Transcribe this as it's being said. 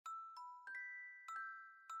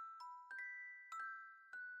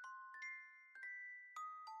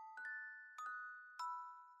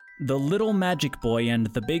The Little Magic Boy and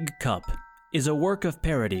the Big Cup is a work of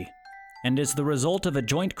parody and is the result of a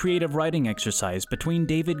joint creative writing exercise between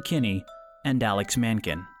David Kinney and Alex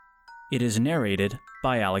Mankin. It is narrated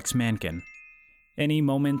by Alex Mankin. Any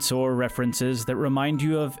moments or references that remind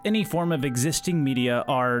you of any form of existing media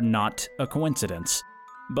are not a coincidence.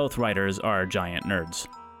 Both writers are giant nerds.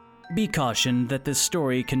 Be cautioned that this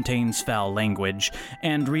story contains foul language,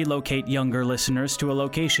 and relocate younger listeners to a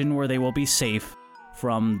location where they will be safe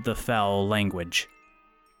from the foul language.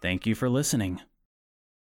 Thank you for listening.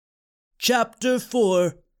 Chapter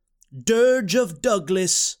 4 Dirge of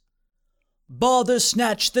Douglas.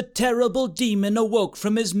 Bothersnatch the terrible demon awoke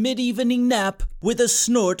from his mid-evening nap with a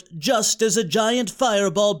snort just as a giant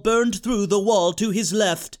fireball burned through the wall to his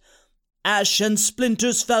left. Ash and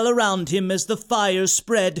splinters fell around him as the fire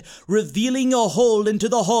spread, revealing a hole into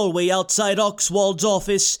the hallway outside Oxwald's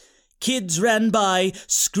office. Kids ran by,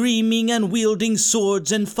 screaming and wielding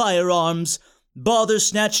swords and firearms.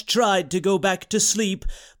 Bothersnatch tried to go back to sleep,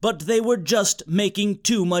 but they were just making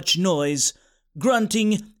too much noise.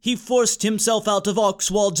 Grunting, he forced himself out of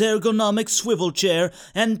Oxwald's ergonomic swivel chair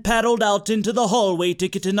and paddled out into the hallway to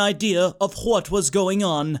get an idea of what was going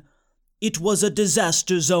on. It was a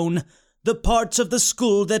disaster zone. The parts of the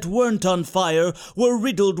school that weren't on fire were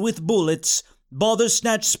riddled with bullets.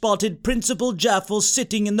 Bothersnatch spotted Principal Jaffel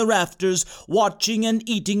sitting in the rafters, watching and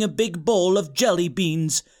eating a big bowl of jelly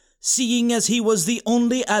beans. Seeing as he was the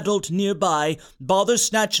only adult nearby,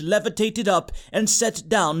 Bothersnatch levitated up and sat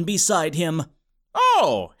down beside him.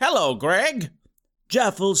 "Oh, hello, Greg,"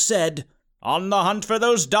 Jaffel said. "On the hunt for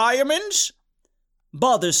those diamonds?"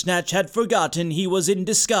 Bothersnatch had forgotten he was in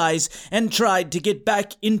disguise and tried to get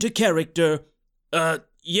back into character.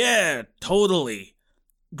 Yeah, totally,"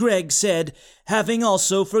 Greg said, having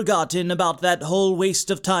also forgotten about that whole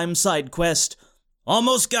waste-of-time side quest.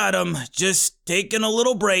 "Almost got him, just taking a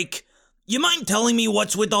little break. You mind telling me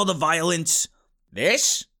what's with all the violence?"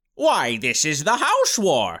 "This? Why, this is the house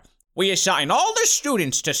war. We assign all the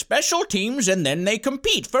students to special teams and then they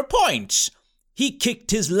compete for points." He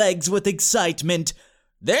kicked his legs with excitement.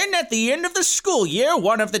 "Then at the end of the school year,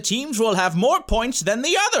 one of the teams will have more points than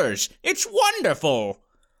the others. It's wonderful."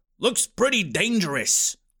 "Looks pretty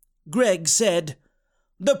dangerous," Greg said.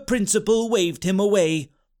 The principal waved him away.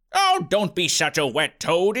 "Oh, don't be such a wet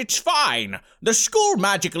toad. It's fine. The school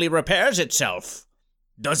magically repairs itself."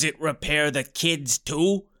 "Does it repair the kids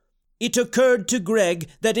too?" It occurred to Greg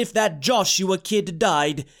that if that Joshua kid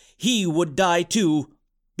died, he would die too,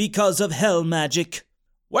 because of hell magic.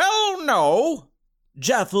 "Well, no,"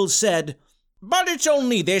 Jaffel said. "But it's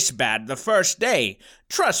only this bad the first day.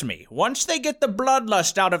 Trust me, once they get the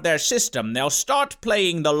bloodlust out of their system, they'll start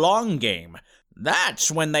playing the long game.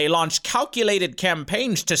 That's when they launch calculated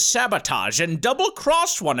campaigns to sabotage and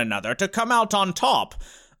double-cross one another to come out on top,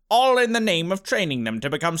 all in the name of training them to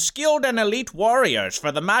become skilled and elite warriors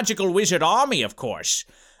for the magical wizard army, of course.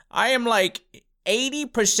 I am like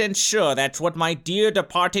 80% sure that's what my dear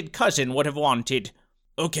departed cousin would have wanted."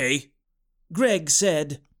 "Okay," Greg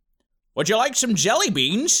said. "Would you like some jelly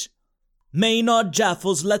beans?" Maynard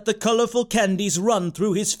Jaffels let the colorful candies run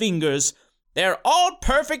through his fingers. "They're all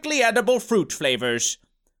perfectly edible fruit flavors."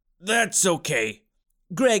 "That's okay."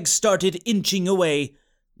 Greg started inching away.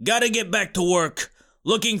 "Gotta get back to work.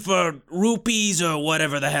 Looking for rupees or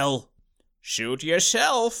whatever the hell." "Shoot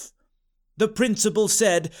yourself," the principal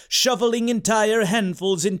said, shoveling entire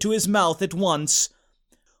handfuls into his mouth at once.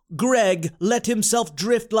 Greg let himself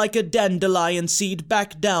drift like a dandelion seed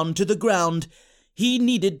back down to the ground. He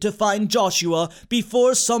needed to find Joshua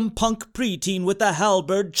before some punk preteen with a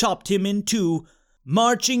halberd chopped him in two.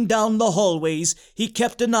 Marching down the hallways, he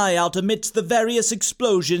kept an eye out amidst the various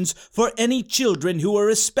explosions for any children who were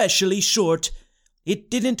especially short.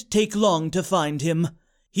 It didn't take long to find him.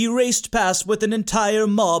 He raced past with an entire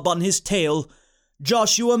mob on his tail.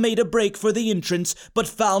 Joshua made a break for the entrance, but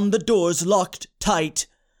found the doors locked tight.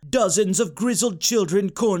 Dozens of grizzled children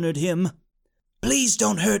cornered him. "Please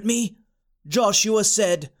don't hurt me," Joshua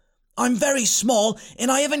said. "I'm very small,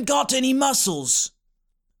 and I haven't got any muscles."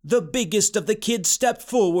 The biggest of the kids stepped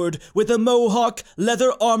forward with a mohawk,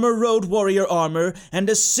 leather armor road warrior armor, and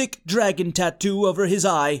a sick dragon tattoo over his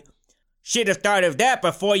eye. "Should have thought of that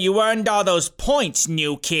before you earned all those points,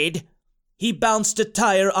 new kid." He bounced a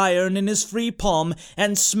tire iron in his free palm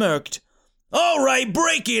and smirked. "All right,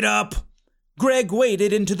 break it up." Greg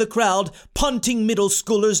waded into the crowd, punting middle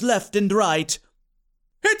schoolers left and right.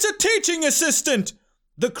 "It's a teaching assistant!"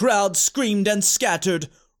 The crowd screamed and scattered.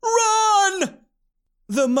 "Run!"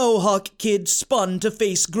 The Mohawk kid spun to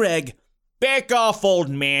face Greg. "Back off, old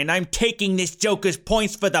man. I'm taking this joker's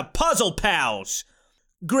points for the puzzle pals."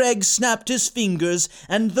 Greg snapped his fingers,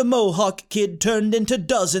 and the Mohawk kid turned into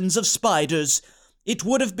dozens of spiders. It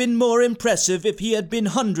would have been more impressive if he had been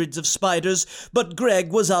hundreds of spiders, but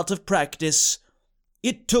Greg was out of practice.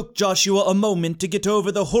 It took Joshua a moment to get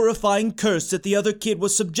over the horrifying curse that the other kid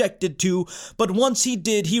was subjected to, but once he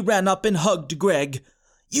did, he ran up and hugged Greg.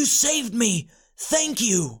 "You saved me! Thank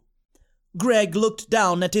you!" Greg looked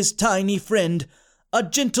down at his tiny friend. A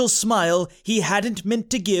gentle smile he hadn't meant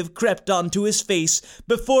to give crept onto his face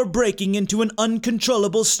before breaking into an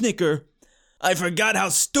uncontrollable snicker. I forgot how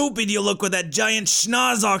stupid you look with that giant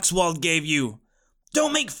schnoz Oxwald gave you.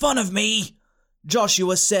 Don't make fun of me,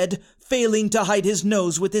 Joshua said, failing to hide his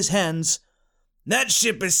nose with his hands. That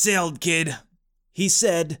ship has sailed, kid, he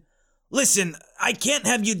said. Listen, I can't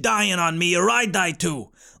have you dying on me or I die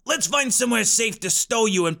too. Let's find somewhere safe to stow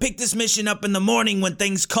you and pick this mission up in the morning when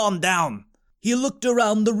things calm down. He looked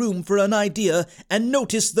around the room for an idea and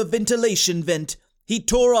noticed the ventilation vent. He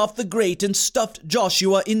tore off the grate and stuffed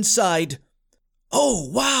Joshua inside. Oh,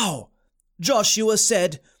 wow, Joshua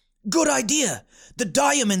said. Good idea. The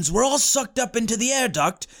diamonds were all sucked up into the air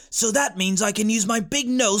duct, so that means I can use my big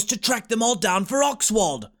nose to track them all down for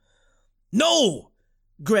Oxwald. No,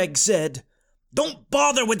 Greg said. Don't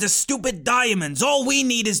bother with the stupid diamonds. All we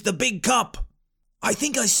need is the big cup. I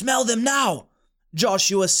think I smell them now,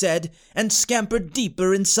 Joshua said, and scampered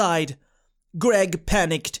deeper inside. Greg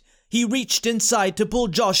panicked. He reached inside to pull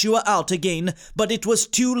Joshua out again, but it was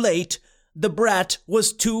too late. The brat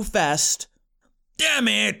was too fast. Damn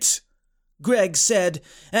it, Greg said,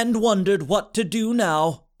 and wondered what to do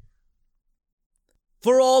now.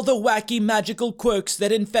 For all the wacky magical quirks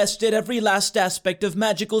that infested every last aspect of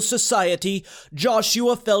magical society,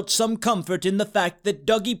 Joshua felt some comfort in the fact that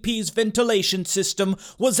Dougie P's ventilation system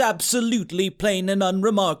was absolutely plain and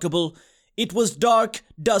unremarkable. It was dark,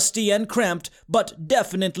 dusty, and cramped, but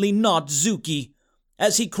definitely not Zuki.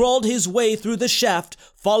 As he crawled his way through the shaft,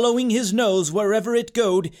 following his nose wherever it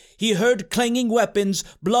goed, he heard clanging weapons,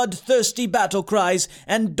 bloodthirsty battle cries,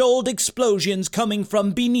 and dulled explosions coming from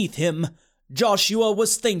beneath him. Joshua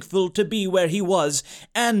was thankful to be where he was,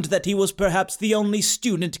 and that he was perhaps the only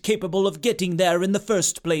student capable of getting there in the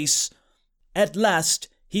first place. At last,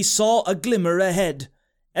 he saw a glimmer ahead.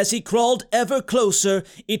 As he crawled ever closer,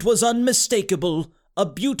 it was unmistakable. A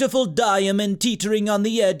beautiful diamond teetering on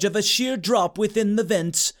the edge of a sheer drop within the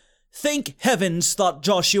vents. Thank heavens, thought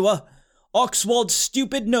Joshua. Oxwald's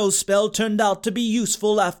stupid nose spell turned out to be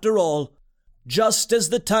useful after all. Just as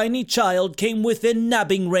the tiny child came within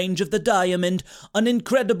nabbing range of the diamond, an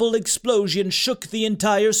incredible explosion shook the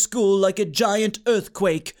entire school like a giant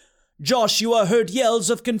earthquake. Joshua heard yells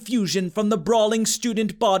of confusion from the brawling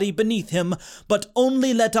student body beneath him, but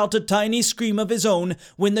only let out a tiny scream of his own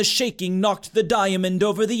when the shaking knocked the diamond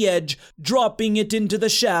over the edge, dropping it into the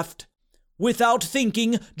shaft. Without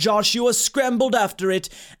thinking, Joshua scrambled after it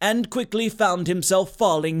and quickly found himself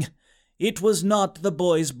falling. It was not the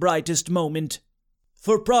boy's brightest moment.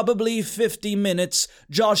 For probably 50 minutes,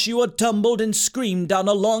 Joshua tumbled and screamed down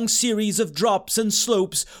a long series of drops and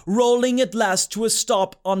slopes, rolling at last to a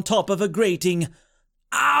stop on top of a grating.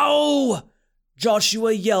 Ow!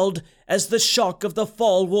 Joshua yelled as the shock of the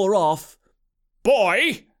fall wore off.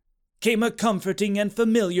 Boy! Came a comforting and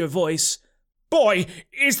familiar voice. Boy,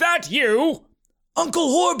 is that you?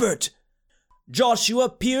 Uncle Horbert! Joshua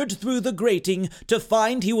peered through the grating to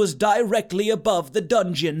find he was directly above the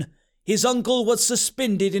dungeon. His uncle was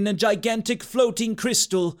suspended in a gigantic floating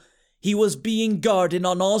crystal. He was being guarded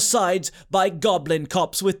on all sides by goblin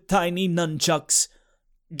cops with tiny nunchucks.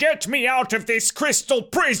 Get me out of this crystal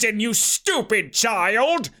prison, you stupid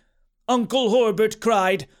child! Uncle Horbert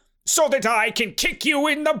cried. So that I can kick you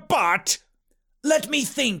in the butt! Let me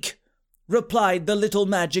think, replied the little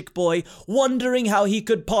magic boy, wondering how he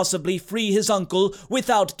could possibly free his uncle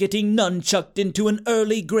without getting nunchucked into an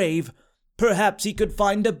early grave. Perhaps he could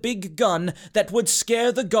find a big gun that would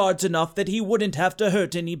scare the guards enough that he wouldn't have to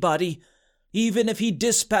hurt anybody. Even if he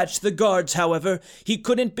dispatched the guards, however, he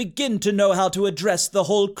couldn't begin to know how to address the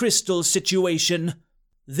whole crystal situation.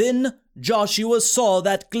 Then Joshua saw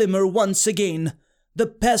that glimmer once again. The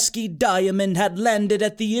pesky diamond had landed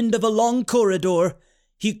at the end of a long corridor.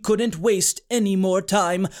 He couldn't waste any more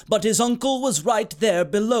time, but his uncle was right there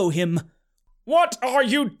below him. What are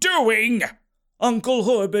you doing? Uncle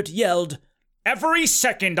Horbert yelled. Every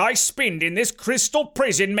second I spend in this crystal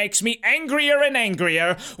prison makes me angrier and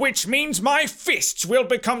angrier, which means my fists will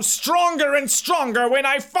become stronger and stronger when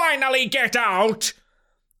I finally get out.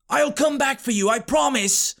 I'll come back for you, I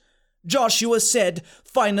promise, Joshua said,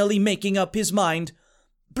 finally making up his mind.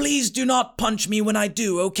 Please do not punch me when I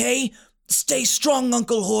do, okay? Stay strong,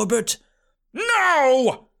 Uncle Horbert.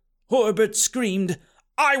 No! Horbert screamed.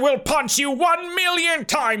 I will punch you 1,000,000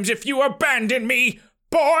 times if you abandon me!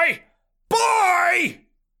 Boy! Boy!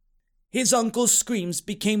 His uncle's screams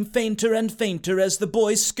became fainter and fainter as the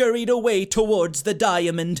boy scurried away towards the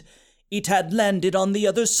diamond. It had landed on the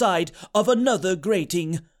other side of another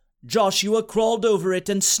grating. Joshua crawled over it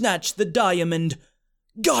and snatched the diamond.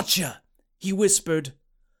 "Gotcha!" he whispered.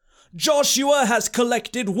 "Joshua has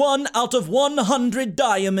collected 1 out of 100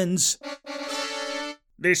 diamonds."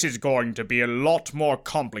 This is going to be a lot more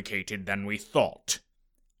complicated than we thought,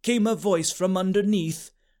 came a voice from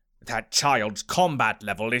underneath. That child's combat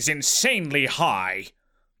level is insanely high.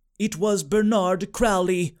 It was Bernard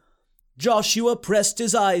Crowley. Joshua pressed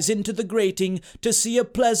his eyes into the grating to see a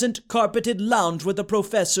pleasant carpeted lounge where the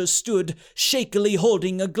professor stood, shakily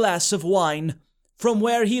holding a glass of wine. From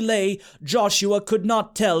where he lay, Joshua could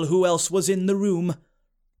not tell who else was in the room.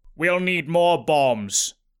 "We'll need more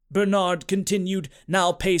bombs," Bernard continued,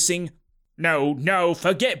 now pacing. No,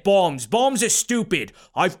 forget bombs. Bombs are stupid.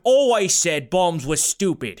 I've always said bombs were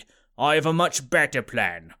stupid. I have a much better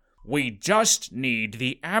plan. We just need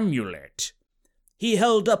the amulet. He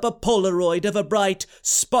held up a Polaroid of a bright,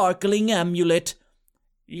 sparkling amulet.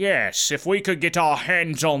 Yes, if we could get our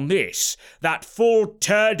hands on this, that fool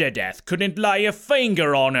Turdideath couldn't lay a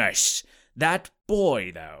finger on us. That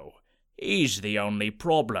boy, though, he's the only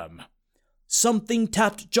problem. Something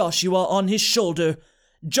tapped Joshua on his shoulder.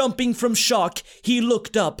 Jumping from shock, he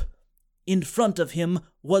looked up. In front of him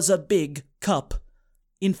was a big cup.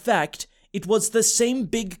 In fact, it was the same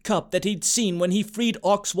big cup that he'd seen when he freed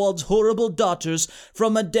Oxwald's horrible daughters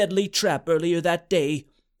from a deadly trap earlier that day.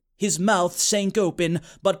 His mouth sank open,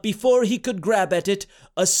 but before he could grab at it,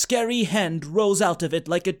 a scary hand rose out of it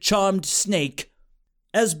like a charmed snake.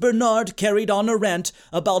 As Bernard carried on a rant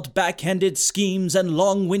about backhanded schemes and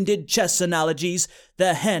long-winded chess analogies,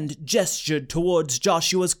 the hand gestured towards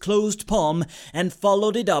Joshua's closed palm and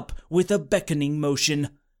followed it up with a beckoning motion.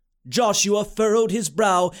 Joshua furrowed his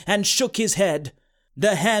brow and shook his head.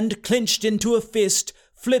 The hand clenched into a fist,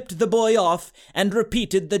 flipped the boy off, and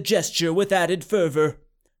repeated the gesture with added fervor.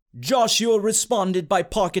 Joshua responded by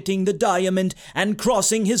pocketing the diamond and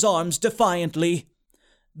crossing his arms defiantly.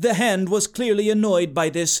 The hand was clearly annoyed by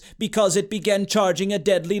this because it began charging a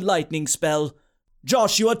deadly lightning spell.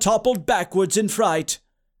 Joshua toppled backwards in fright.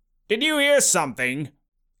 "Did you hear something?"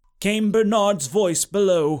 came Bernard's voice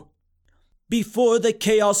below. Before the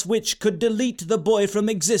Chaos Witch could delete the boy from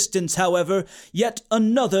existence, however, yet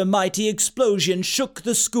another mighty explosion shook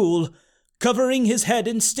the school. Covering his head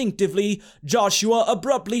instinctively, Joshua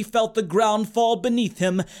abruptly felt the ground fall beneath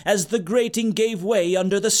him as the grating gave way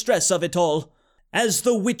under the stress of it all. As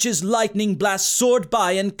the witch's lightning blast soared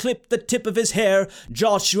by and clipped the tip of his hair,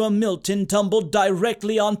 Joshua Milton tumbled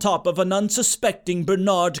directly on top of an unsuspecting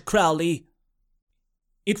Bernard Crowley.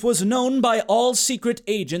 It was known by all secret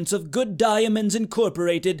agents of Good Diamonds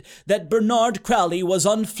Incorporated that Bernard Crowley was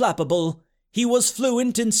unflappable. He was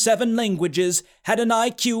fluent in 7 languages, had an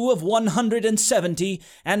IQ of 170,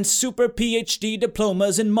 and super PhD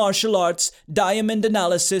diplomas in martial arts, diamond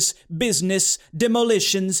analysis, business,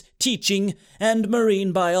 demolitions, teaching, and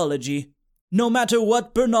marine biology. No matter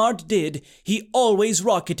what Bernard did, he always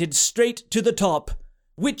rocketed straight to the top.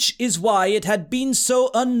 Which is why it had been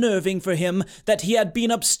so unnerving for him that he had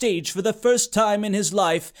been upstage for the first time in his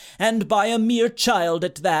life, and by a mere child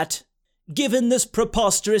at that. Given this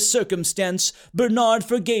preposterous circumstance, Bernard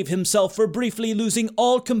forgave himself for briefly losing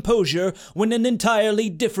all composure when an entirely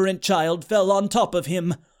different child fell on top of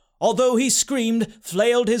him. Although he screamed,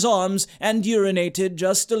 flailed his arms, and urinated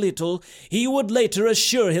just a little, he would later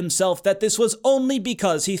assure himself that this was only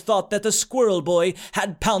because he thought that the squirrel boy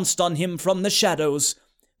had pounced on him from the shadows.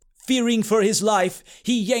 Fearing for his life,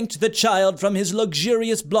 he yanked the child from his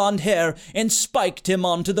luxurious blonde hair and spiked him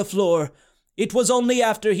onto the floor. It was only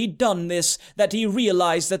after he'd done this that he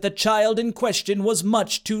realized that the child in question was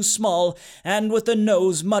much too small, and with a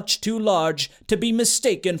nose much too large, to be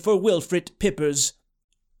mistaken for Wilfrid Pippers.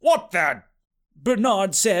 "What the?"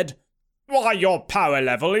 Bernard said. "Why, your power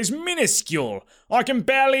level is minuscule. I can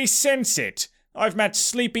barely sense it. I've met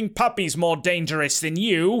sleeping puppies more dangerous than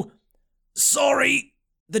you." "Sorry,"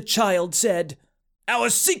 the child said. "Our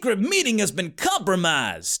secret meeting has been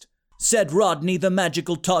compromised," said Rodney the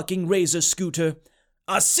magical talking razor scooter.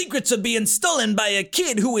 "Our secrets are being stolen by a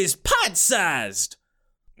kid who is pint-sized."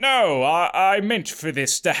 "No, I meant for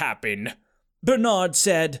this to happen," Bernard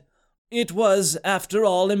said. It was, after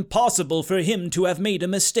all, impossible for him to have made a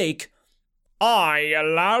mistake. "I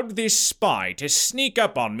allowed this spy to sneak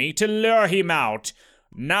up on me to lure him out.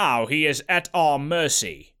 Now he is at our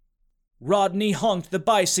mercy." Rodney honked the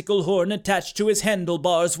bicycle horn attached to his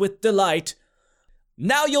handlebars with delight.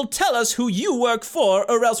 Now you'll tell us who you work for,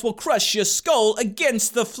 or else we'll crush your skull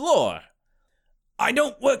against the floor. I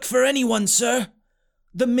don't work for anyone, sir,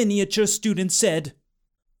 the miniature student said.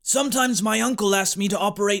 Sometimes my uncle asks me to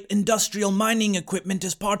operate industrial mining equipment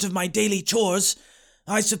as part of my daily chores.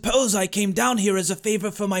 I suppose I came down here as a favor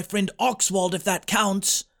for my friend Oxwald, if that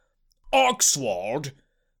counts. Oxwald?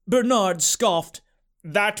 Bernard scoffed.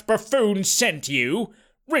 That buffoon sent you?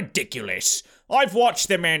 Ridiculous. I've watched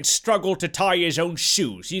the man struggle to tie his own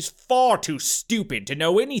shoes. He's far too stupid to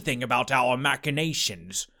know anything about our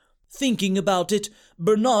machinations. Thinking about it,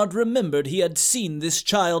 Bernard remembered he had seen this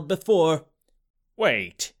child before.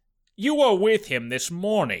 Wait, you were with him this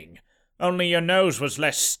morning, only your nose was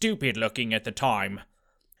less stupid looking at the time.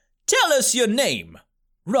 Tell us your name,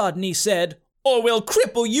 Rodney said, or we'll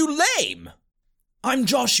cripple you lame. I'm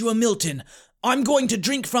Joshua Milton. I'm going to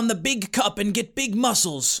drink from the big cup and get big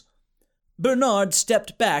muscles. Bernard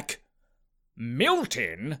stepped back.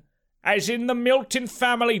 Milton? As in the Milton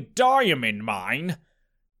family diamond mine?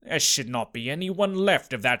 There should not be anyone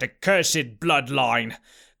left of that accursed bloodline.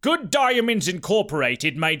 Good Diamonds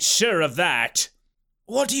Incorporated made sure of that.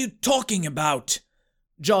 What are you talking about?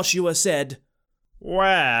 Joshua said.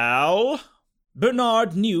 Well...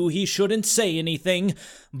 Bernard knew he shouldn't say anything,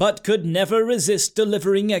 but could never resist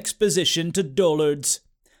delivering exposition to dullards.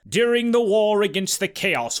 During the war against the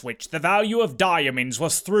Chaos Witch, the value of diamonds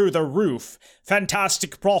was through the roof.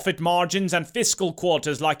 Fantastic profit margins and fiscal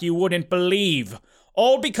quarters like you wouldn't believe.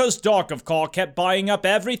 All because Darkovkar kept buying up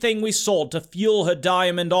everything we sold to fuel her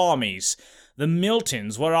diamond armies. The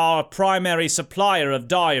Miltons were our primary supplier of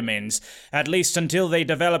diamonds, at least until they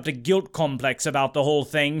developed a guilt complex about the whole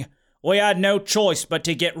thing. We had no choice but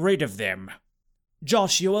to get rid of them.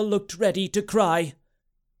 Joshua looked ready to cry.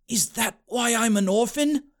 Is that why I'm an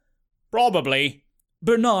orphan? Probably.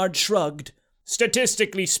 Bernard shrugged.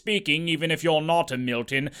 Statistically speaking, even if you're not a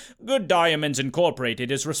Milton, Good Diamonds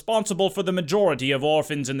Incorporated is responsible for the majority of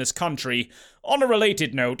orphans in this country. On a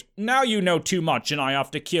related note, now you know too much and I have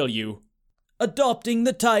to kill you. Adopting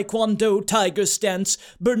the Taekwondo tiger stance,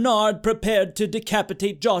 Bernard prepared to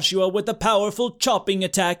decapitate Joshua with a powerful chopping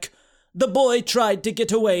attack. The boy tried to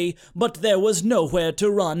get away, but there was nowhere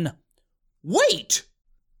to run. Wait,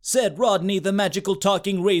 said Rodney the magical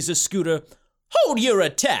talking razor scooter. Hold your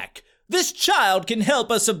attack. This child can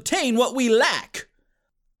help us obtain what we lack.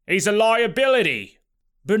 He's a liability,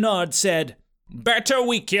 Bernard said. Better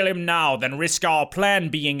we kill him now than risk our plan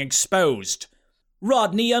being exposed.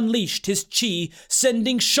 Rodney unleashed his chi,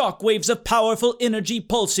 sending shockwaves of powerful energy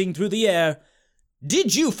pulsing through the air.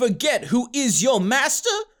 Did you forget who is your master?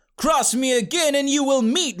 Cross me again and you will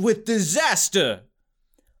meet with disaster.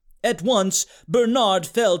 At once, Bernard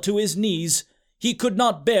fell to his knees. He could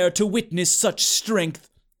not bear to witness such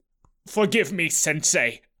strength. Forgive me,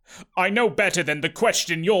 Sensei. I know better than to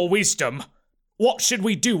question your wisdom. What should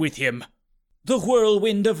we do with him? The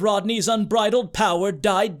whirlwind of Rodney's unbridled power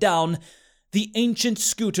died down. The ancient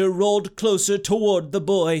scooter rolled closer toward the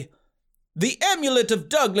boy. The amulet of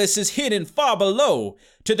Douglas is hidden far below.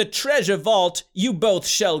 To the treasure vault you both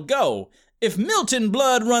shall go. If Milton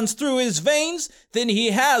blood runs through his veins, then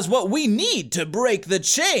he has what we need to break the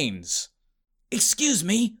chains. Excuse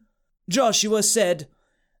me, Joshua said.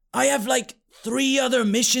 I have like 3 other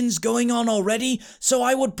missions going on already, so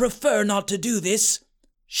I would prefer not to do this.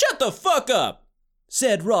 Shut the fuck up,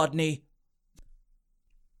 said Rodney.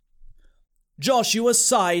 Joshua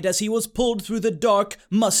sighed as he was pulled through the dark,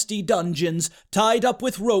 musty dungeons, tied up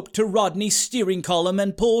with rope to Rodney's steering column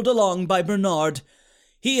and pulled along by Bernard.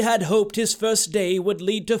 He had hoped his first day would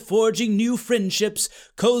lead to forging new friendships,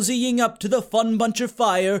 cozying up to the fun buncher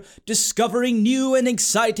fire, discovering new and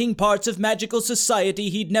exciting parts of magical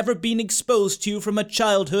society he'd never been exposed to from a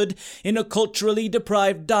childhood in a culturally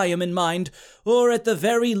deprived diamond mine, or at the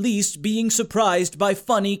very least being surprised by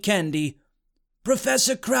funny candy.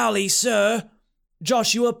 Professor Crowley, sir,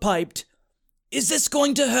 Joshua piped. Is this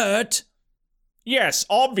going to hurt? Yes,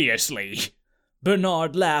 obviously,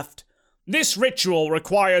 Bernard laughed. This ritual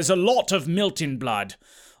requires a lot of Milton blood.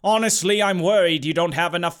 Honestly, I'm worried you don't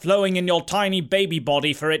have enough flowing in your tiny baby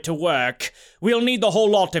body for it to work. We'll need the whole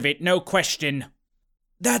lot of it, no question.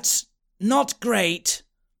 That's not great,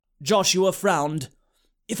 Joshua frowned.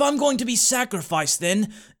 If I'm going to be sacrificed,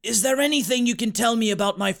 then, is there anything you can tell me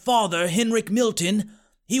about my father, Henrik Milton?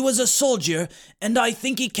 He was a soldier, and I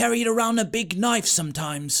think he carried around a big knife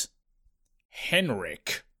sometimes.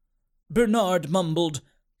 Henrik? Bernard mumbled.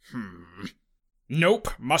 Nope,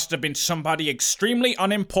 must have been somebody extremely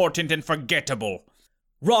unimportant and forgettable.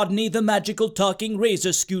 Rodney the magical talking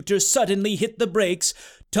razor scooter suddenly hit the brakes,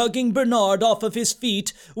 tugging Bernard off of his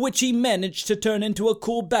feet, which he managed to turn into a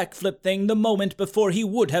cool backflip thing the moment before he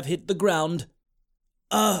would have hit the ground.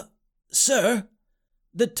 Sir?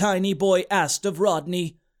 The tiny boy asked of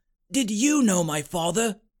Rodney. Did you know my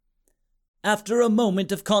father? After a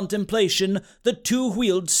moment of contemplation, the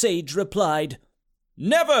two-wheeled sage replied,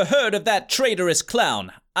 Never heard of that traitorous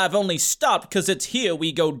clown. I've only stopped 'cause it's here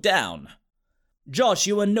we go down.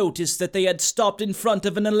 Joshua noticed that they had stopped in front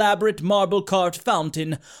of an elaborate marble-carved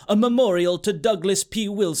fountain, a memorial to Douglas P.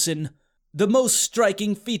 Wilson. The most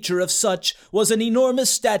striking feature of such was an enormous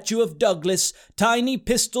statue of Douglas, tiny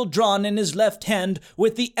pistol drawn in his left hand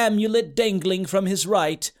with the amulet dangling from his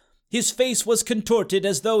right. His face was contorted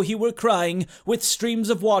as though he were crying, with streams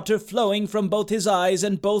of water flowing from both his eyes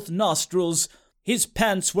and both nostrils. His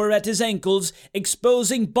pants were at his ankles,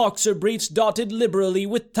 exposing boxer briefs dotted liberally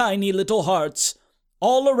with tiny little hearts.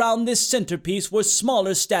 All around this centerpiece were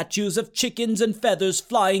smaller statues of chickens and feathers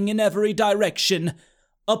flying in every direction.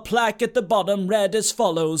 A plaque at the bottom read as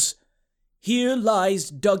follows: Here lies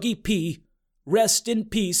Dougie P. Rest in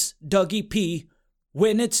peace, Dougie P.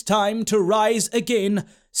 When it's time to rise again,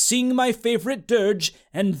 sing my favorite dirge,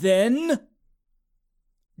 and then...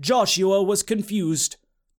 Joshua was confused.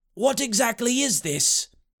 What exactly is this?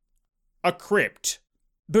 A crypt,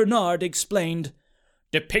 Bernard explained,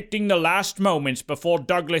 depicting the last moments before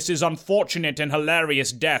Douglas's unfortunate and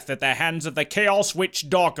hilarious death at the hands of the Chaos Witch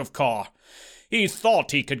Darkovkar. He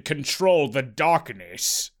thought he could control the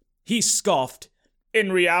darkness. He scoffed.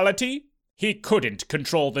 In reality, he couldn't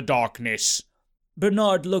control the darkness.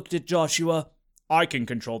 Bernard looked at Joshua. I can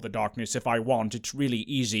control the darkness if I want. It's really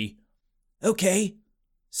easy. Okay,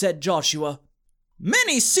 said Joshua.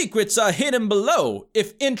 Many secrets are hidden below.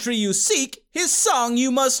 If entry you seek, his song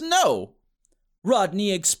you must know.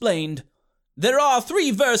 Rodney explained. There are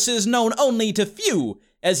 3 verses known only to few.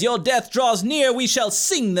 As your death draws near, we shall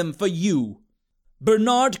sing them for you.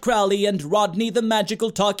 Bernard Crowley and Rodney the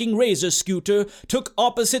magical talking razor scooter took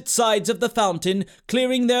opposite sides of the fountain,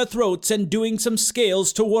 clearing their throats and doing some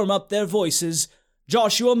scales to warm up their voices.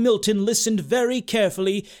 Joshua Milton listened very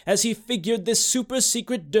carefully as he figured this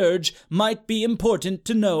super-secret dirge might be important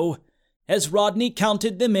to know. As Rodney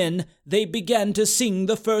counted them in, they began to sing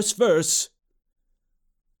the first verse.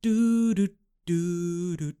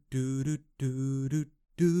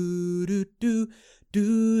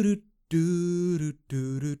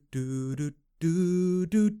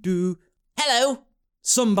 Hello?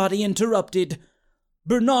 Somebody interrupted.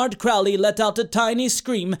 Bernard Crowley let out a tiny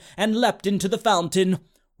scream and leapt into the fountain.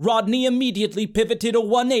 Rodney immediately pivoted a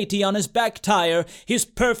 180 on his back tire, his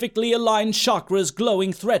perfectly aligned chakras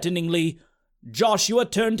glowing threateningly. Joshua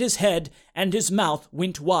turned his head and his mouth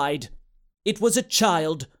went wide. It was a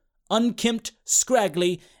child, unkempt,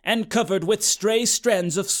 scraggly, and covered with stray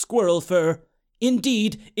strands of squirrel fur.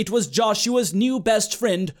 Indeed, it was Joshua's new best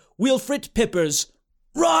friend, Wilfred Pippers.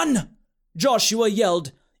 "Run!" Joshua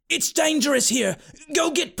yelled. "It's dangerous here! Go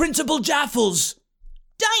get Principal Jaffles!"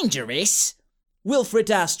 Dangerous? Wilfred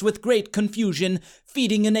asked with great confusion,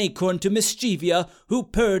 feeding an acorn to Mischievia, who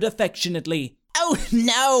purred affectionately. Oh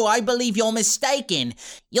no, I believe you're mistaken.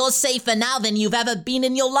 You're safer now than you've ever been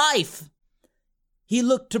in your life. He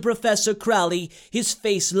looked to Professor Crowley, his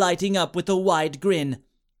face lighting up with a wide grin.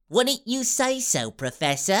 Wouldn't you say so,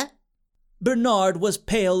 Professor? Bernard was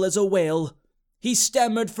pale as a whale. He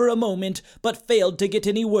stammered for a moment, but failed to get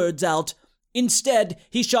any words out. Instead,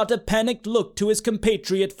 he shot a panicked look to his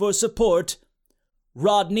compatriot for support.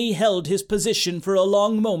 Rodney held his position for a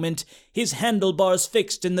long moment, his handlebars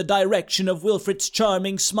fixed in the direction of Wilfred's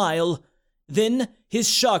charming smile. Then his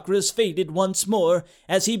chakras faded once more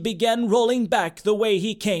as he began rolling back the way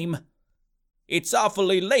he came. "It's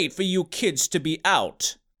awfully late for you kids to be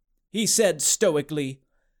out," he said stoically.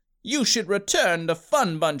 "You should return to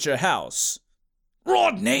Fun Buncher House."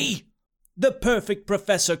 "Rodney!" the perfect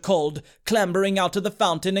professor called, clambering out of the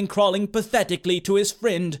fountain and crawling pathetically to his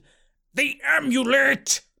friend. "The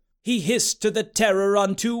amulet!" he hissed to the terror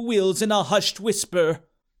on 2 wheels in a hushed whisper.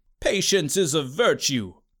 "Patience is a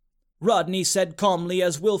virtue," Rodney said calmly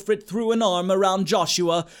as Wilfred threw an arm around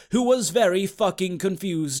Joshua, who was very fucking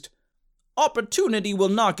confused. "Opportunity will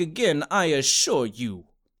knock again, I assure you."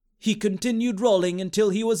 He continued rolling until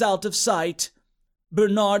he was out of sight.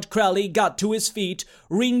 Bernard Crowley got to his feet,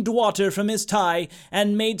 wringed water from his tie,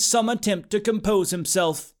 and made some attempt to compose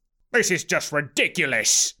himself. "This is just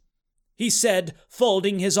ridiculous," he said,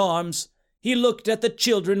 folding his arms. He looked at the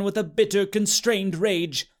children with a bitter, constrained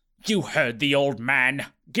rage. "You heard the old man.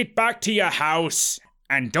 Get back to your house.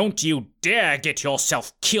 And don't you dare get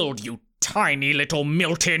yourself killed, you tiny little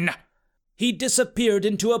Milton." He disappeared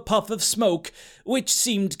into a puff of smoke, which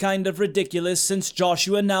seemed kind of ridiculous since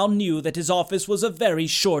Joshua now knew that his office was a very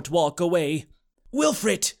short walk away.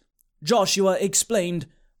 "Wilfred," Joshua explained,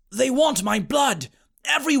 "they want my blood.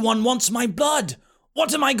 Everyone wants my blood.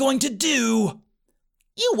 What am I going to do?"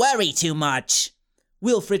 "You worry too much,"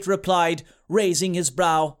 Wilfred replied, raising his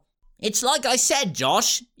brow. "It's like I said,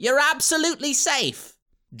 Josh. You're absolutely safe."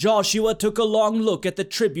 Joshua took a long look at the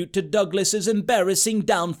tribute to Douglas's embarrassing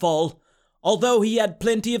downfall. Although he had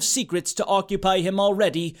plenty of secrets to occupy him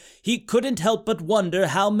already, he couldn't help but wonder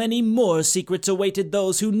how many more secrets awaited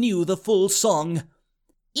those who knew the full song.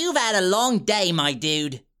 "You've had a long day, my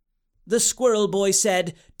dude," the squirrel boy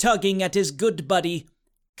said, tugging at his good buddy.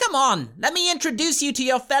 "Come on, let me introduce you to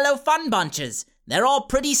your fellow fun bunchers. They're all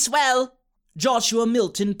pretty swell." Joshua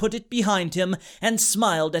Milton put it behind him and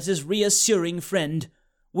smiled at his reassuring friend.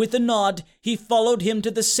 With a nod, he followed him to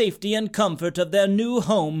the safety and comfort of their new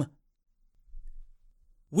home.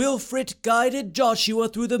 Wilfred guided Joshua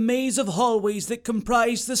through the maze of hallways that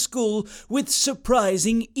comprised the school with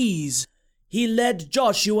surprising ease. He led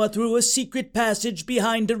Joshua through a secret passage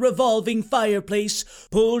behind a revolving fireplace,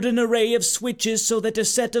 pulled an array of switches so that a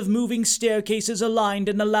set of moving staircases aligned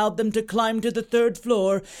and allowed them to climb to the 3rd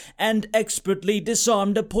floor, and expertly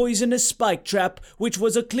disarmed a poisonous spike trap, which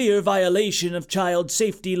was a clear violation of child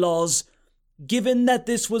safety laws. Given that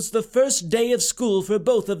this was the first day of school for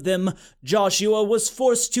both of them, Joshua was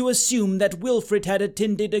forced to assume that Wilfred had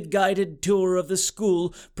attended a guided tour of the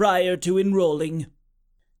school prior to enrolling.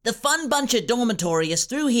 "The Fun Buncher dormitory is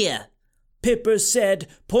through here," Pipper said,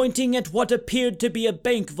 pointing at what appeared to be a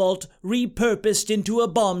bank vault repurposed into a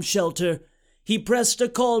bomb shelter. He pressed a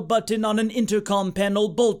call button on an intercom panel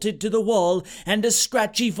bolted to the wall, and a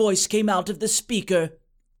scratchy voice came out of the speaker.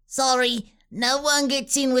 "Sorry, no one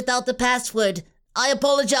gets in without the password. I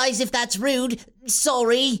apologize if that's rude.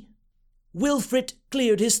 Sorry." Wilfred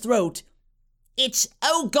cleared his throat. "It's,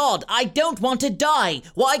 oh God, I don't want to die.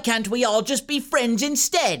 Why can't we all just be friends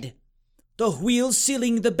instead?" The wheel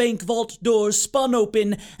sealing the bank vault door spun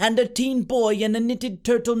open, and a teen boy in a knitted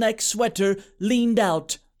turtleneck sweater leaned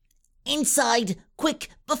out. "Inside, quick,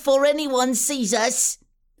 before anyone sees us."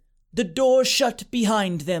 The door shut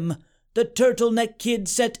behind them. The turtleneck kid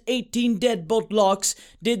set 18 deadbolt locks,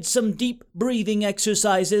 did some deep breathing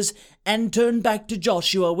exercises, and turned back to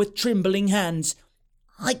Joshua with trembling hands.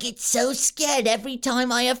 "I get so scared every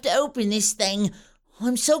time I have to open this thing.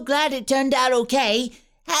 I'm so glad it turned out okay.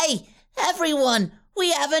 Hey, everyone,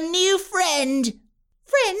 we have a new friend."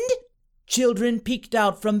 "Friend?" Children peeked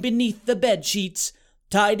out from beneath the bed sheets.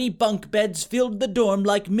 Tidy bunk beds filled the dorm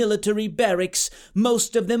like military barracks,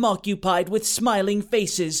 most of them occupied with smiling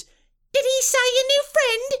faces. "Did he say a new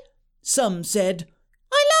friend?" some said.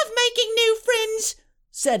 "I love making new friends,"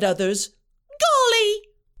 said others. "Golly!"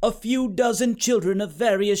 A few dozen children of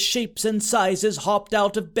various shapes and sizes hopped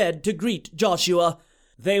out of bed to greet Joshua.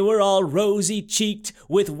 They were all rosy-cheeked,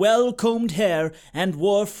 with well-combed hair, and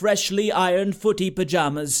wore freshly ironed footy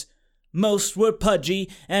pajamas. Most were pudgy,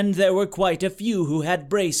 and there were quite a few who had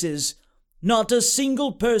braces. Not a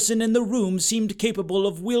single person in the room seemed capable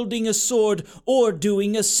of wielding a sword or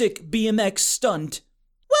doing a sick BMX stunt.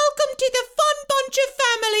 "Welcome to the Fun Buncher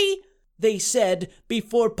family," they said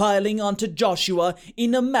before piling onto Joshua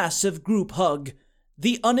in a massive group hug.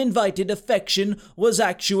 The uninvited affection was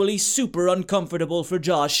actually super uncomfortable for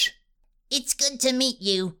Josh. "It's good to meet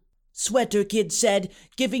you," Sweater Kid said,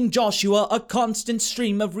 giving Joshua a constant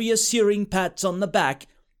stream of reassuring pats on the back.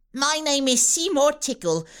 "My name is Seymour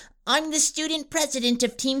Tickle. I'm the student president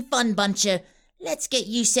of Team Fun Buncher. Let's get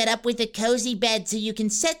you set up with a cozy bed so you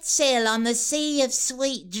can set sail on the sea of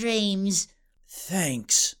sweet dreams."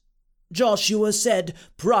 "Thanks," Joshua said,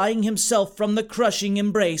 prying himself from the crushing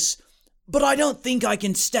embrace. "But I don't think I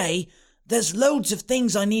can stay. There's loads of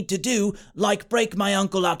things I need to do, like break my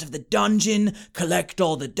uncle out of the dungeon, collect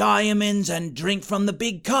all the diamonds, and drink from the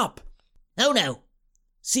big cup." "Oh no,"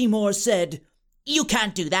 Seymour said. "You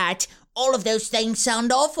can't do that. All of those things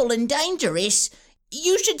sound awful and dangerous.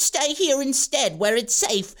 You should stay here instead, where it's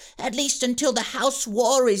safe, at least until the house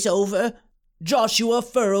war is over." Joshua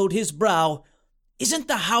furrowed his brow. "Isn't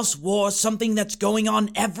the house war something that's going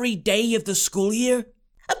on every day of the school year?"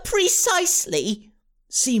 "Precisely,"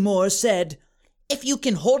 Seymour said. "If you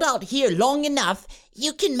can hold out here long enough,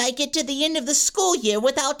 you can make it to the end of the school year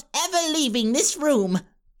without ever leaving this room."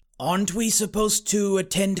 "Aren't we supposed to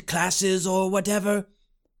attend classes or whatever?"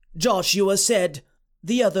 Joshua said.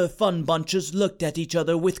 The other Fun Bunchers looked at each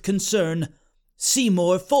other with concern.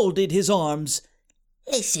 Seymour folded his arms.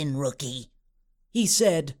 "Listen, rookie," he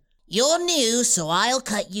said. "You're new, so I'll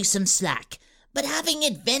cut you some slack. But having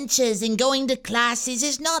adventures and going to classes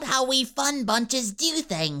is not how we fun bunches do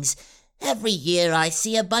things. Every year I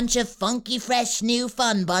see a bunch of funky, fresh, new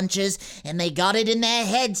fun bunches, and they got it in their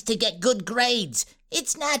heads to get good grades.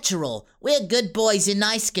 It's natural. We're good boys and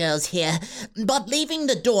nice girls here. But leaving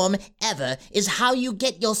the dorm ever is how you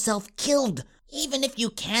get yourself killed. Even if you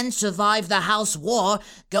can survive the house war,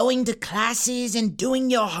 going to classes and doing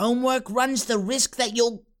your homework runs the risk that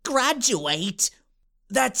you'll graduate.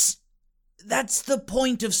 That's the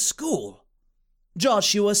point of school,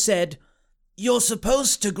 Joshua said. You're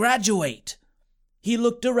supposed to graduate. He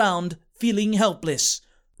looked around, feeling helpless,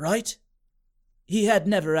 right? He had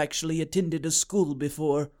never actually attended a school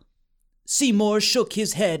before. Seymour shook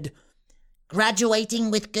his head.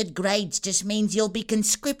 Graduating with good grades just means you'll be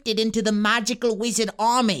conscripted into the magical wizard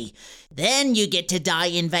army. Then you get to die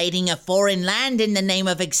invading a foreign land in the name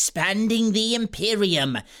of expanding the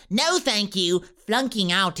Imperium. No thank you.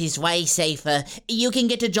 Flunking out is way safer. You can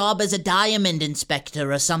get a job as a diamond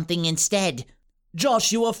inspector or something instead.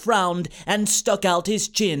 Joshua frowned and stuck out his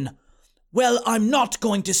chin. Well, I'm not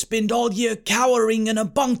going to spend all year cowering in a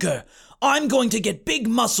bunker. I'm going to get big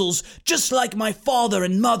muscles just like my father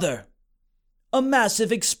and mother. A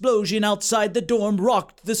massive explosion outside the dorm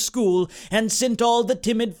rocked the school and sent all the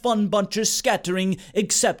timid fun bunchers scattering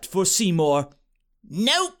except for Seymour.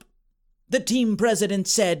 Nope, the team president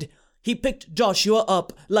said. He picked Joshua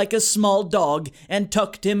up like a small dog and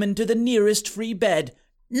tucked him into the nearest free bed.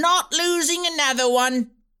 Not losing another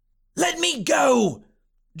one. Let me go,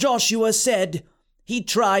 Joshua said. He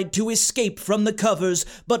tried to escape from the covers,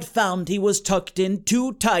 but found he was tucked in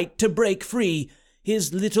too tight to break free.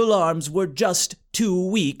 His little arms were just too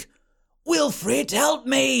weak. Wilfred, help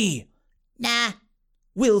me! Nah,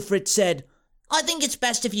 Wilfred said. I think it's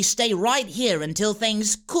best if you stay right here until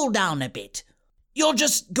things cool down a bit. You're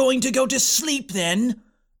just going to go to sleep then?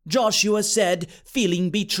 Joshua said,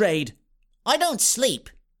 feeling betrayed. I don't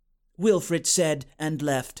sleep, Wilfred said and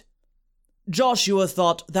left. Joshua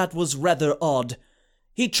thought that was rather odd.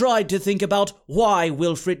 He tried to think about why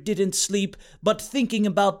Wilfred didn't sleep, but thinking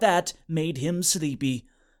about that made him sleepy.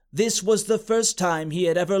 This was the first time he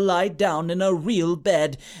had ever lied down in a real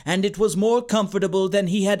bed, and it was more comfortable than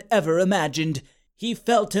he had ever imagined. He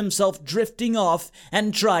felt himself drifting off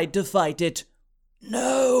and tried to fight it.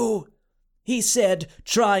 No, he said,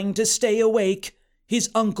 trying to stay awake. His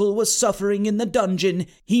uncle was suffering in the dungeon.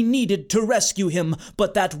 He needed to rescue him,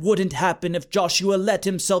 but that wouldn't happen if Joshua let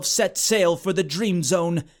himself set sail for the dream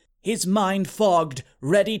zone. His mind fogged,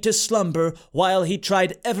 ready to slumber, while he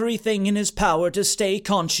tried everything in his power to stay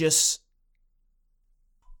conscious.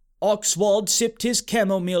 Oxwald sipped his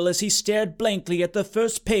chamomile as he stared blankly at the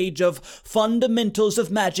first page of Fundamentals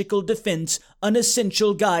of Magical Defense, an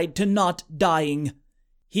essential guide to not dying.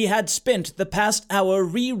 He had spent the past hour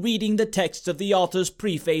rereading the text of the author's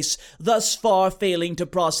preface, thus far failing to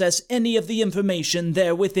process any of the information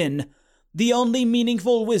there within. The only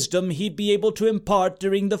meaningful wisdom he'd be able to impart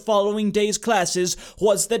during the following day's classes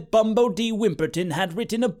was that Bumbo D. Wimperton had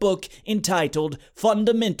written a book entitled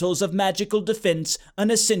Fundamentals of Magical Defense, an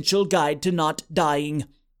Essential Guide to Not Dying.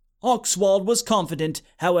 Oxwald was confident,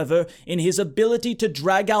 however, in his ability to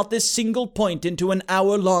drag out this single point into an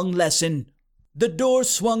hour-long lesson. The door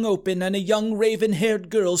swung open and a young raven-haired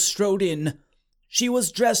girl strode in. She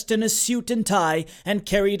was dressed in a suit and tie and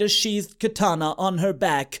carried a sheathed katana on her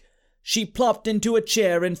back. She plopped into a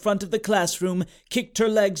chair in front of the classroom, kicked her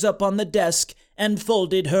legs up on the desk, and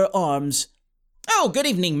folded her arms. Oh, good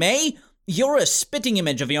evening, May. You're a spitting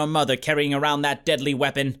image of your mother carrying around that deadly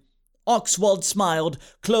weapon. Oxwald smiled,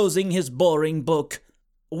 closing his boring book.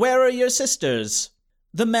 Where are your sisters?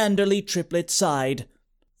 The Manderley triplet sighed.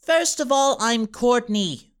 First of all, I'm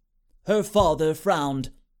Courtney. Her father frowned.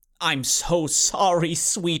 I'm so sorry,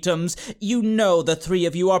 sweetums. You know the three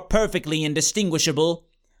of you are perfectly indistinguishable.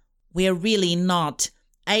 We're really not.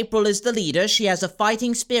 April is the leader. She has a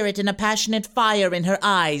fighting spirit and a passionate fire in her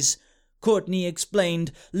eyes, Courtney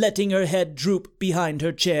explained, letting her head droop behind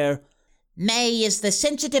her chair. May is the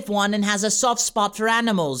sensitive one and has a soft spot for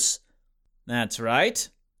animals. That's right.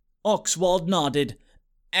 Oxwald nodded.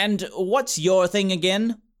 And what's your thing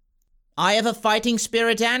again? I have a fighting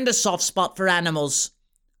spirit and a soft spot for animals.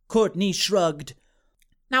 Courtney shrugged.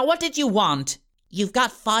 Now what did you want? You've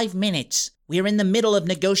got 5 minutes. We're in the middle of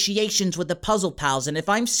negotiations with the Puzzle Pals, and if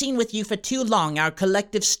I'm seen with you for too long, our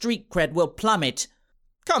collective street cred will plummet.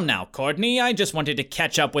 Come now, Courtney, I just wanted to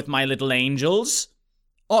catch up with my little angels.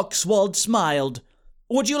 Oxwald smiled.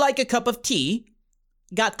 Would you like a cup of tea?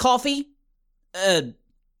 Got coffee?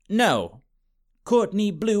 No.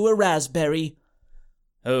 Courtney blew a raspberry.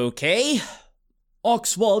 Okay.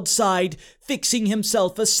 Oxwald sighed, fixing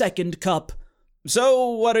himself a second cup. So,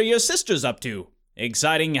 what are your sisters up to?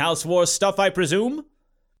 Exciting House War stuff, I presume?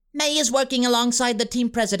 May is working alongside the team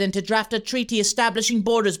president to draft a treaty establishing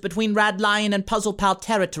borders between Rad Lion and Puzzle Pal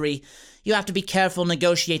territory. You have to be careful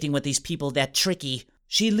negotiating with these people, they're tricky.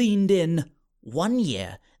 She leaned in. One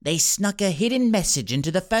year, they snuck a hidden message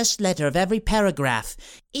into the first letter of every paragraph.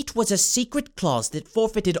 It was a secret clause that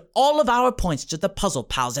forfeited all of our points to the Puzzle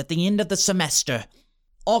Pals at the end of the semester.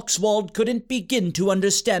 Oxwald couldn't begin to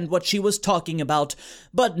understand what she was talking about,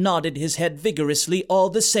 but nodded his head vigorously all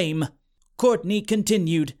the same. Courtney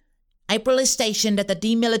continued. April is stationed at the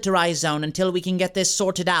demilitarized zone until we can get this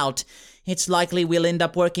sorted out. It's likely we'll end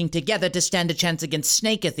up working together to stand a chance against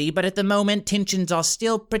Snakeathy, but at the moment tensions are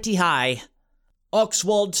still pretty high.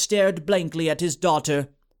 Oxwald stared blankly at his daughter.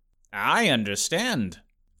 I understand.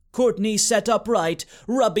 Courtney sat upright,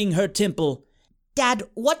 rubbing her temple. Dad,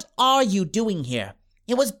 what are you doing here?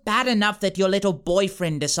 It was bad enough that your little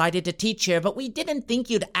boyfriend decided to teach here, but we didn't think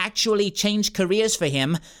you'd actually change careers for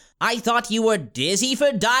him. I thought you were dizzy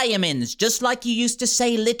for diamonds, just like you used to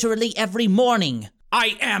say literally every morning.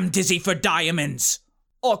 I am dizzy for diamonds!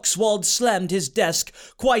 Oxwald slammed his desk,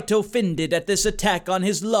 quite offended at this attack on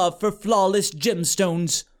his love for flawless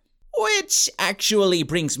gemstones. Which actually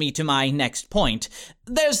brings me to my next point.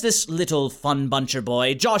 There's this little fun buncher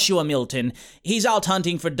boy, Joshua Milton. He's out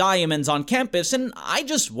hunting for diamonds on campus, and I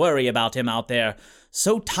just worry about him out there.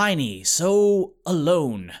 So tiny, so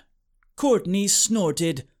alone. Courtney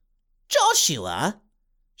snorted. Joshua?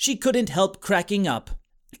 She couldn't help cracking up.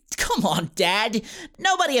 Come on, Dad.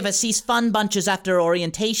 Nobody ever sees fun bunches after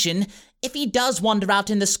orientation. If he does wander out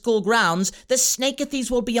in the school grounds, the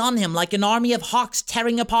Snakeathies will be on him like an army of hawks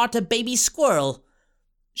tearing apart a baby squirrel.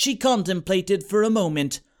 She contemplated for a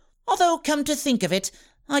moment. Although, come to think of it,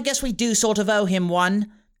 I guess we do sort of owe him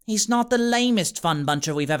one. He's not the lamest fun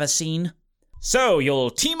buncher we've ever seen. So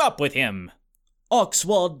you'll team up with him?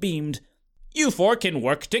 Oxwald beamed. You four can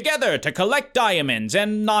work together to collect diamonds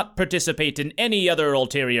and not participate in any other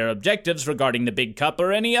ulterior objectives regarding the Big Cup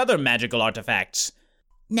or any other magical artifacts.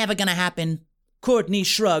 Never gonna happen. Courtney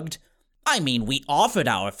shrugged. I mean, we offered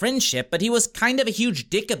our friendship, but he was kind of a huge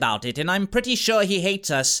dick about it, and I'm pretty sure he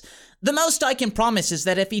hates us. The most I can promise is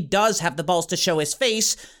that if he does have the balls to show his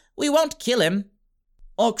face, we won't kill him.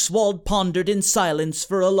 Oxwald pondered in silence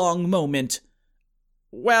for a long moment.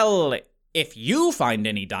 Well, if you find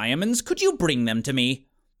any diamonds, could you bring them to me?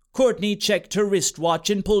 Courtney checked her wristwatch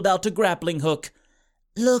and pulled out a grappling hook.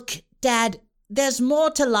 Look, Dad, there's more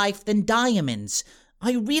to life than diamonds.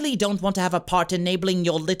 I really don't want to have a part enabling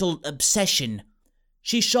your little obsession.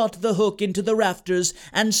 She shot the hook into the rafters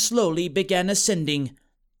and slowly began ascending.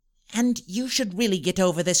 And you should really get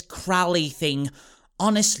over this Crowley thing.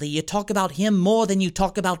 Honestly, you talk about him more than you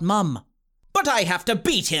talk about Mum. But I have to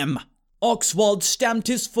beat him! Oxwald stamped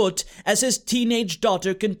his foot as his teenage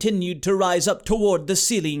daughter continued to rise up toward the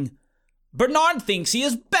ceiling. Bernard thinks he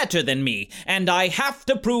is better than me, and I have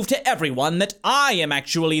to prove to everyone that I am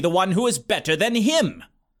actually the one who is better than him.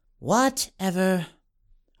 Whatever.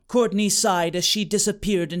 Courtney sighed as she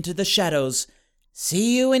disappeared into the shadows.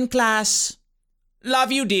 See you in class.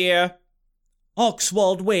 Love you, dear.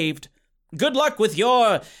 Oxwald waved. Good luck with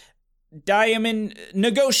your diamond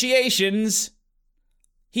negotiations.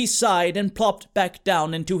 He sighed and plopped back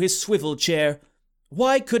down into his swivel chair.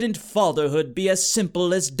 Why couldn't fatherhood be as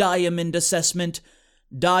simple as diamond assessment?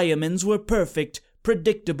 Diamonds were perfect,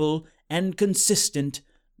 predictable, and consistent.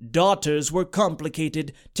 Daughters were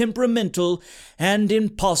complicated, temperamental, and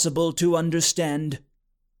impossible to understand.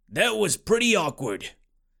 That was pretty awkward,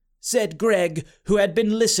 said Greg, who had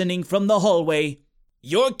been listening from the hallway.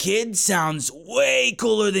 Your kid sounds way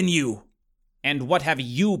cooler than you. And what have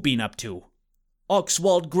you been up to?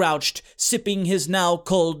 Oxwald grouched, sipping his now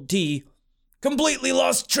cold tea. Completely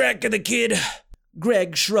lost track of the kid.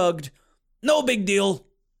 Greg shrugged. No big deal.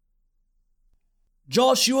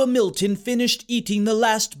 Joshua Milton finished eating the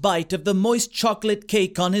last bite of the moist chocolate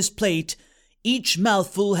cake on his plate. Each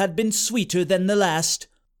mouthful had been sweeter than the last.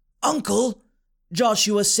 Uncle,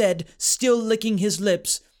 Joshua said, still licking his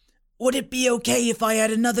lips, would it be okay if I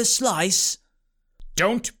had another slice?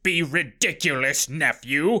 Don't be ridiculous,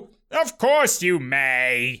 nephew. Of course you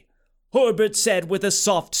may, Herbert said with a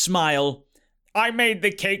soft smile. I made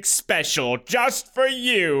the cake special just for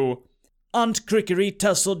you. Aunt Crickery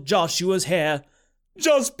tousled Joshua's hair.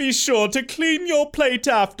 Just be sure to clean your plate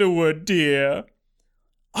afterward, dear.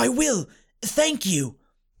 I will, thank you,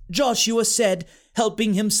 Joshua said,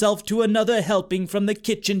 helping himself to another helping from the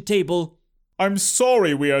kitchen table. I'm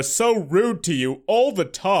sorry we are so rude to you all the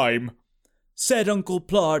time, said Uncle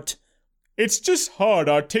Plart. It's just hard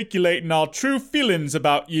articulating our true feelings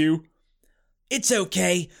about you. It's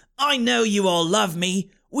okay. I know you all love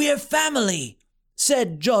me. We're family,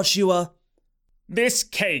 said Joshua. This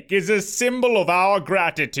cake is a symbol of our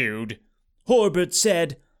gratitude, Horbert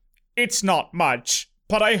said. It's not much,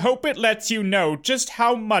 but I hope it lets you know just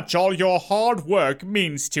how much all your hard work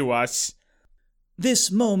means to us.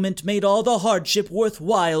 This moment made all the hardship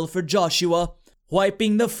worthwhile for Joshua.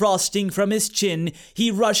 Wiping the frosting from his chin,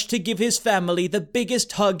 he rushed to give his family the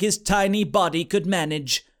biggest hug his tiny body could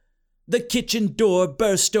manage. The kitchen door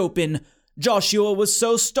burst open. Joshua was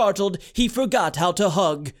so startled he forgot how to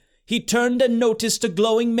hug. He turned and noticed a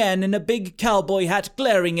glowing man in a big cowboy hat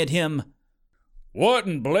glaring at him. "What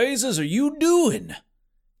in blazes are you doing?"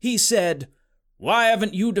 he said. "Why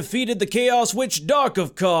haven't you defeated the Chaos Witch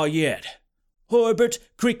Darkovkar yet?" Horbert,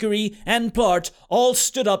 Crickery, and Plart all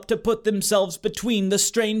stood up to put themselves between the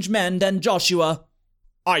strange man and Joshua.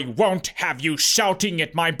 I won't have you shouting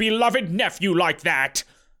at my beloved nephew like that,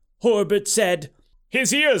 Horbert said.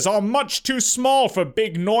 His ears are much too small for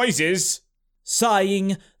big noises.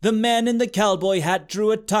 Sighing, the man in the cowboy hat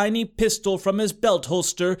drew a tiny pistol from his belt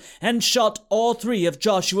holster and shot all 3 of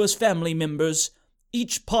Joshua's family members.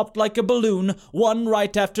 Each popped like a balloon, one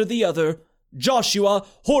right after the other. Joshua,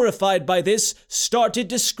 horrified by this, started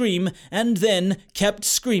to scream and then kept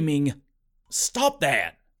screaming. "Stop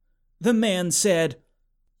that," the man said.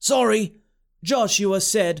 Sorry, Joshua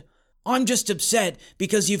said. I'm just upset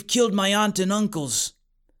because you've killed my aunt and uncles.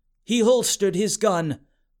 He holstered his gun.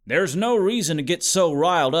 "There's no reason to get so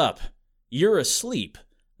riled up. You're asleep.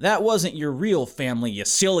 That wasn't your real family, you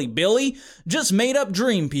silly Billy. Just made up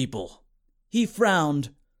dream people." He frowned.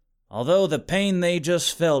 Although the pain they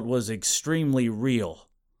just felt was extremely real.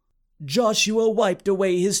 Joshua wiped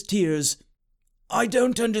away his tears. I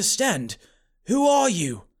don't understand. Who are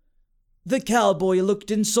you? The cowboy looked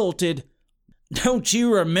insulted. "Don't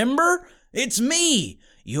you remember? It's me,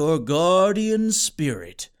 your guardian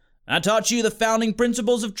spirit. I taught you the founding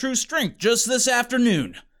principles of true strength just this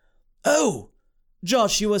afternoon." "Oh,"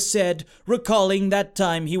 Joshua said, recalling that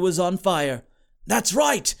time he was on fire. "That's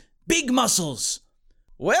right, big muscles."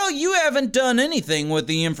 "Well, you haven't done anything with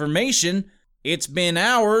the information. It's been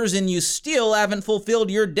hours and you still haven't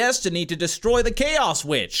fulfilled your destiny to destroy the Chaos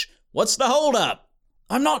Witch. What's the holdup?"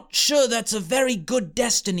 I'm not sure that's a very good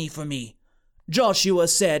destiny for me, Joshua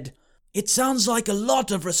said. It sounds like a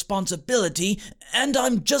lot of responsibility, and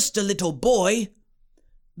I'm just a little boy.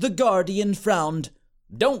 The guardian frowned.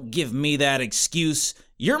 "Don't give me that excuse.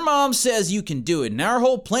 Your mom says you can do it, and our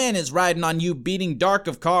whole plan is riding on you beating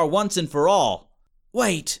Darkovkar once and for all."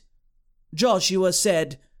 Wait, Joshua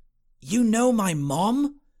said. You know my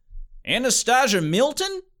mom? Anastasia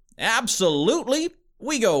Milton? Absolutely.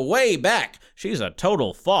 We go way back. She's a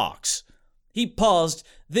total fox. He paused,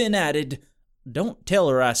 then added, "Don't tell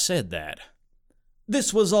her I said that."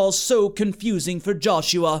 This was all so confusing for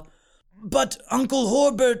Joshua. But Uncle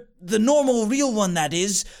Horbert, the normal real one that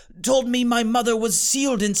is, told me my mother was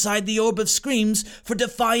sealed inside the Orb of Screams for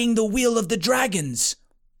defying the Wheel of the Dragons.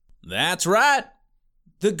 That's right,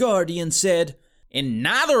 the guardian said. "And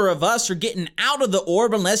neither of us are getting out of the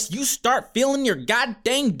orb unless you start feeling your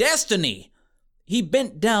goddamn destiny." He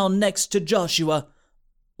bent down next to Joshua.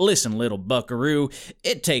 "Listen, little buckaroo,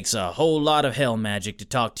 it takes a whole lot of hell magic to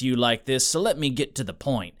talk to you like this, so let me get to the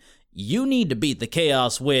point. You need to beat the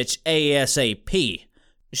Chaos Witch ASAP.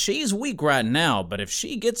 She's weak right now, but if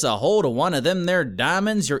she gets a hold of one of them there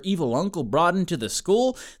diamonds your evil uncle brought into the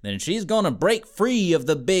school, then she's gonna break free of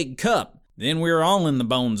the big cup. Then we're all in the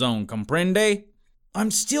bone zone, comprende?" I'm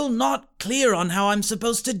still not clear on how I'm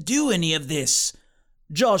supposed to do any of this,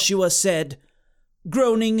 Joshua said.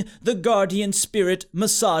 Groaning, the guardian spirit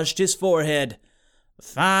massaged his forehead.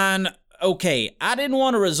 "Fine. Okay, I didn't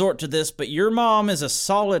want to resort to this, but your mom is a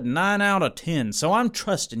solid 9 out of 10, so I'm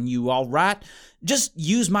trusting you, all right? Just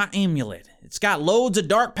use my amulet. It's got loads of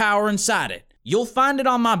dark power inside it. You'll find it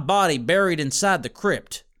on my body buried inside the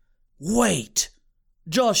crypt." Wait,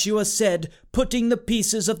 Joshua said, putting the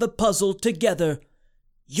pieces of the puzzle together.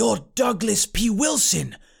 You're Douglas P.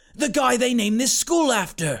 Wilson, the guy they named this school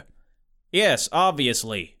after. "Yes,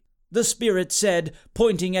 obviously," the spirit said,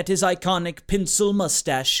 pointing at his iconic pencil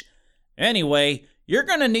mustache. "Anyway, you're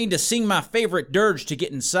gonna need to sing my favorite dirge to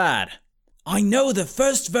get inside." I know the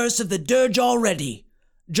first verse of the dirge already,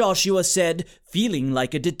 Joshua said, feeling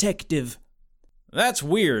like a detective. "That's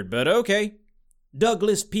weird, but okay,"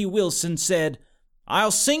 Douglas P. Wilson said.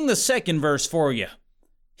 "I'll sing the second verse for you."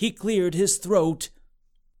 He cleared his throat.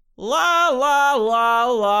 La la la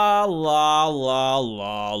la la la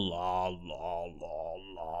la la la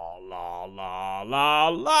la la la la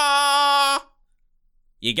la.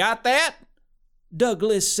 You got that?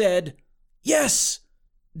 Douglas said. Yes,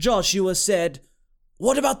 Joshua said.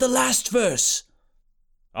 What about the last verse?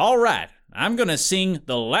 All right, I'm gonna sing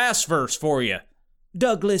the last verse for you.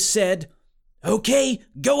 Douglas said. Okay,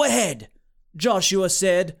 go ahead, Joshua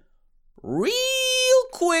said. Real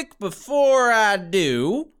quick before I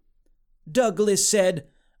do, Douglas said,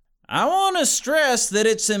 I want to stress that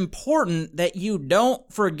it's important that you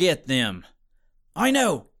don't forget them. I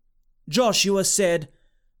know, Joshua said.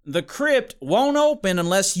 The crypt won't open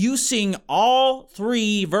unless you sing all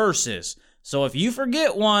 3 verses. So if you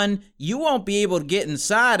forget one, you won't be able to get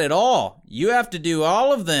inside at all. You have to do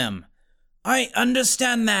all of them. I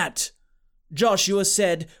understand that, Joshua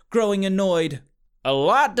said, growing annoyed. A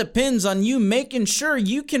lot depends on you making sure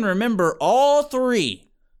you can remember all 3,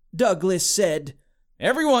 Douglas said.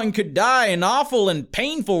 Everyone could die in awful and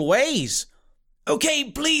painful ways. Okay,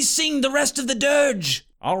 please sing the rest of the dirge.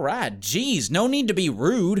 All right, geez, no need to be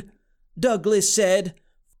rude, Douglas said.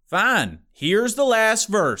 Fine, here's the last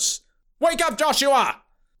verse. Wake up, Joshua!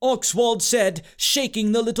 Oxwald said,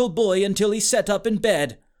 shaking the little boy until he sat up in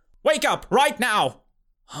bed. Wake up, right now!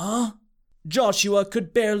 Huh? Joshua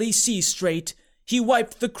could barely see straight. He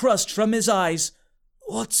wiped the crust from his eyes.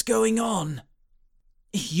 What's going on?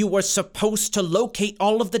 You were supposed to locate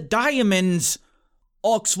all of the diamonds,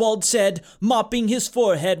 Oxwald said, mopping his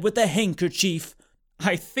forehead with a handkerchief.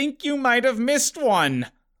 I think you might have missed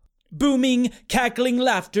one. Booming, cackling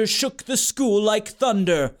laughter shook the school like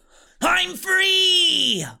thunder. I'm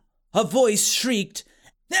free! A voice shrieked.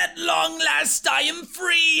 At long last I am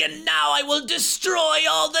free, and now I will destroy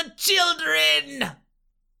all the children!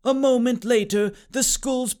 A moment later, the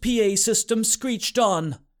school's PA system screeched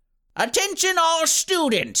on. Attention all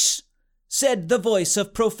students, said the voice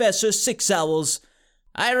of Professor Six Owls.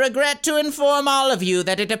 I regret to inform all of you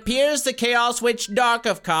that it appears the Chaos Witch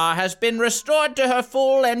Darkovkar has been restored to her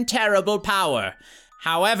full and terrible power.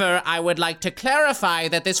 However, I would like to clarify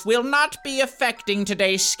that this will not be affecting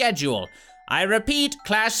today's schedule. I repeat,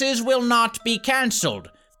 classes will not be cancelled.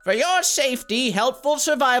 For your safety, helpful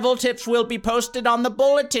survival tips will be posted on the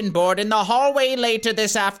bulletin board in the hallway later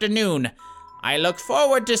this afternoon. I look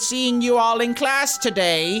forward to seeing you all in class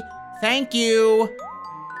today. Thank you.